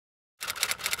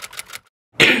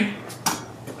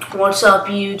What's up,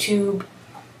 YouTube?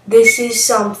 This is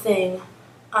something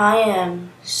I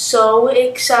am so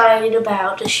excited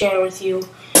about to share with you.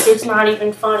 It's not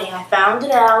even funny. I found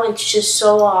it out. It's just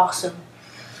so awesome.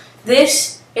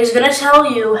 This is going to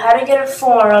tell you how to get a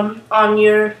forum on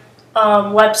your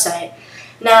website.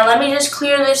 Now, let me just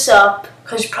clear this up,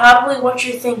 because probably what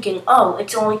you're thinking, oh,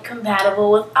 it's only compatible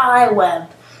with iWeb.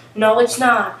 No, it's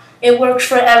not. It works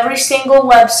for every single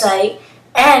website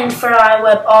and for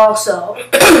iWeb also.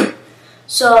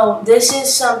 So this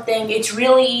is something, it's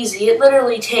really easy. It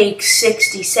literally takes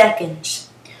 60 seconds.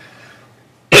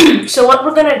 So what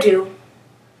we're going to do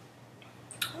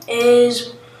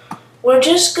is we're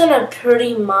just going to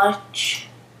pretty much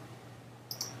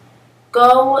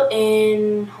go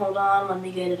in, hold on, let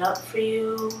me get it up for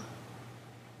you.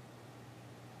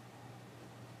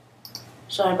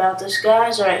 Sorry about this,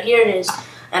 guys. Alright, here it is.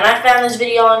 And I found this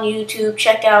video on YouTube.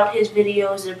 Check out his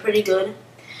videos. They're pretty good.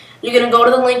 You're going to go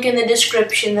to the link in the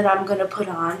description that I'm going to put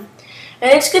on.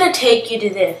 And it's going to take you to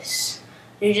this.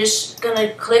 You're just going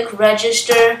to click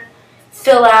register,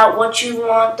 fill out what you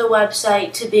want the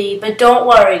website to be. But don't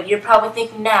worry. You're probably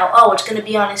thinking now, oh, it's going to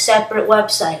be on a separate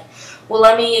website. Well,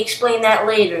 let me explain that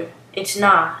later. It's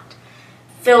not.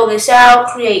 Fill this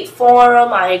out, create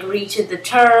forum, I agree to the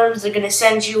terms. They're going to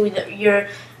send you your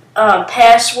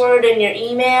password and your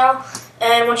email,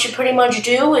 and what you pretty much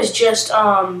do is just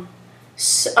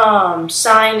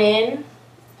sign in.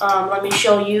 Let me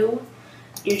show you.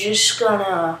 You're just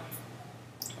gonna,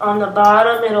 on the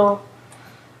bottom it'll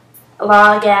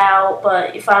log out,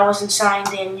 but if I wasn't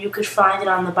signed in you could find it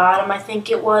on the bottom, I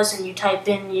think it was, and you type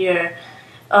in your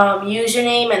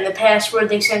username and the password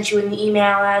they sent you in the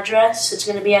email address. It's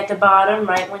going to be at the bottom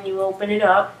right when you open it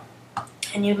up,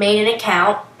 and you made an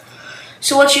account.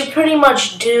 So what you pretty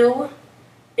much do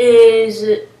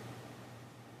is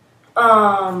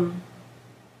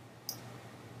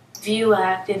view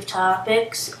active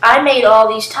topics. I made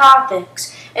all these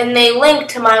topics and they link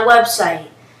to my website.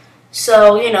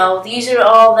 So, you know, these are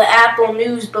all the Apple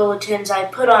News bulletins I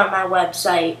put on my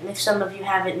website, if some of you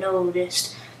haven't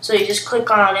noticed. So you just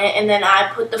click on it, and then I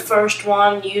put the first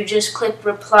one. You just click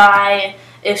reply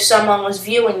if someone was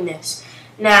viewing this.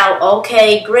 Now,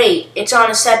 okay, great. It's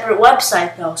on a separate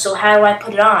website, though, so how do I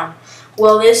put it on?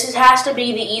 Well, this has to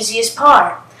be the easiest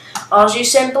part. All you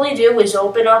simply do is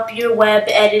open up your web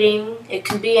editing. It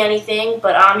can be anything,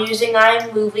 but I'm using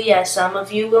iMovie, as some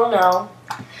of you will know.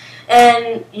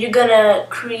 And you're going to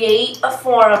create a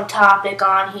forum topic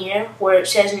on here where it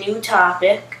says new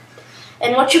topic.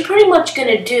 And what you're pretty much going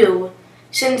to do,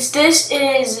 since this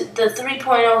is the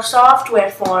 3.0 software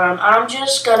forum, I'm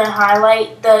just going to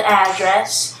highlight the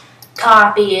address,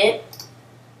 copy it,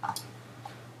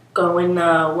 go in the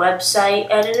website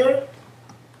editor,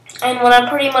 and what I'm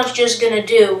pretty much just going to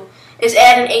do is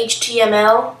add an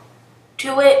HTML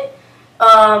to it.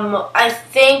 I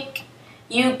think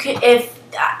you could,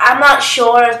 I'm not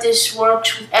sure if this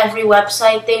works with every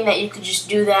website thing, that you could just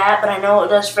do that, but I know it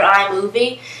does for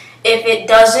iMovie. If it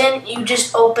doesn't, you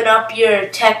just open up your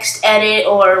text edit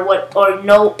or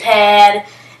Notepad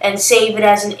and save it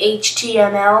as an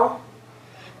HTML.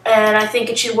 And I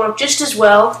think it should work just as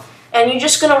well. And you're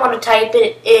just going to want to type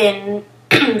it in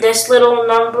this little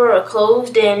number or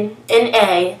closed in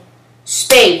A,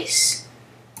 space,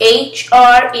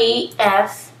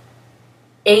 href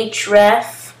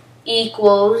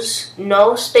equals,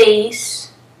 no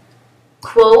space,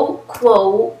 quote,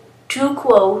 quote, two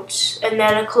quotes, and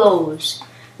then a close.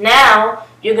 Now,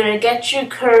 you're going to get your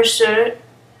cursor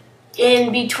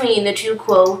in between the two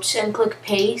quotes and click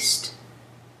paste.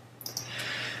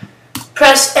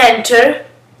 Press enter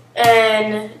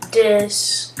and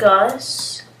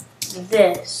discuss.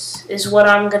 This is what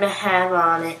I'm going to have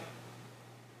on it.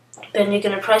 Then you're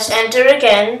going to press enter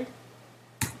again,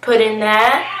 put in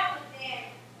that,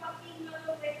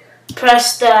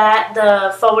 press that,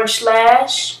 the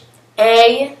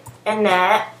 /A, and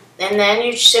that, and then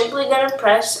you're simply going to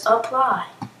press apply.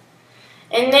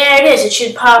 And there it is. It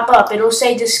should pop up. It'll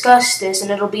say discuss this,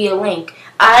 and it'll be a link.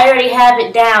 I already have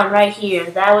it down right here.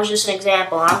 That was just an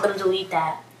example. I'm going to delete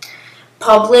that.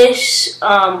 Publish.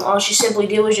 All you simply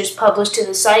do is just publish to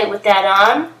the site with that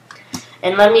on.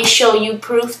 And let me show you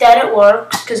proof that it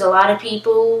works, because a lot of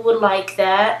people would like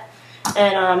that.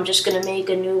 And I'm just going to make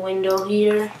a new window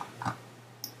here.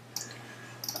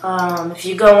 If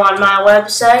you go on my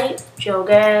website,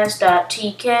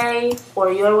 joegas.tk,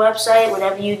 or your website,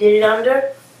 whatever you did it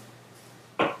under,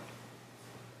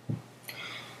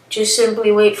 just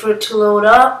simply wait for it to load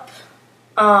up.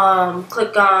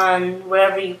 Click on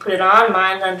wherever you put it on.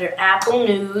 Mine's under Apple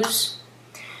News.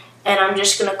 And I'm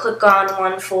just going to click on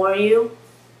one for you.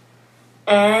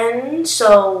 And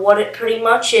so what it pretty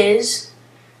much is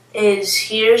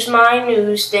here's my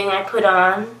news thing I put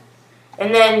on,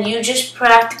 and then you just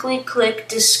practically click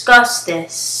discuss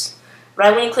this.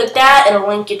 Right when you click that, it'll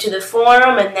link you to the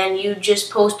forum, and then you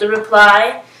just post a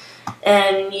reply,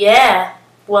 and yeah,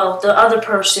 well, the other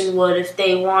person would if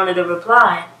they wanted a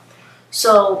reply.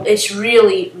 So it's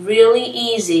really, really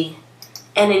easy,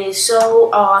 and it is so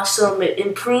awesome. It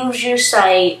improves your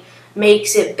site,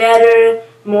 makes it better,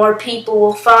 more people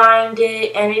will find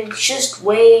it, and it's just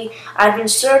I've been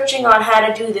searching on how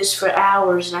to do this for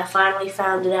hours, and I finally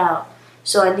found it out.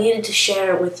 So I needed to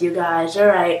share it with you guys.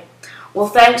 Alright, well,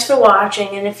 thanks for watching,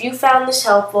 and if you found this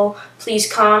helpful,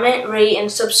 please comment, rate,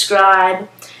 and subscribe.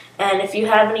 And if you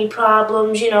have any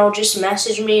problems, just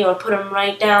message me or put them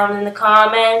right down in the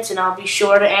comments, and I'll be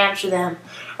sure to answer them.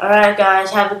 Alright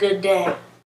guys, have a good day.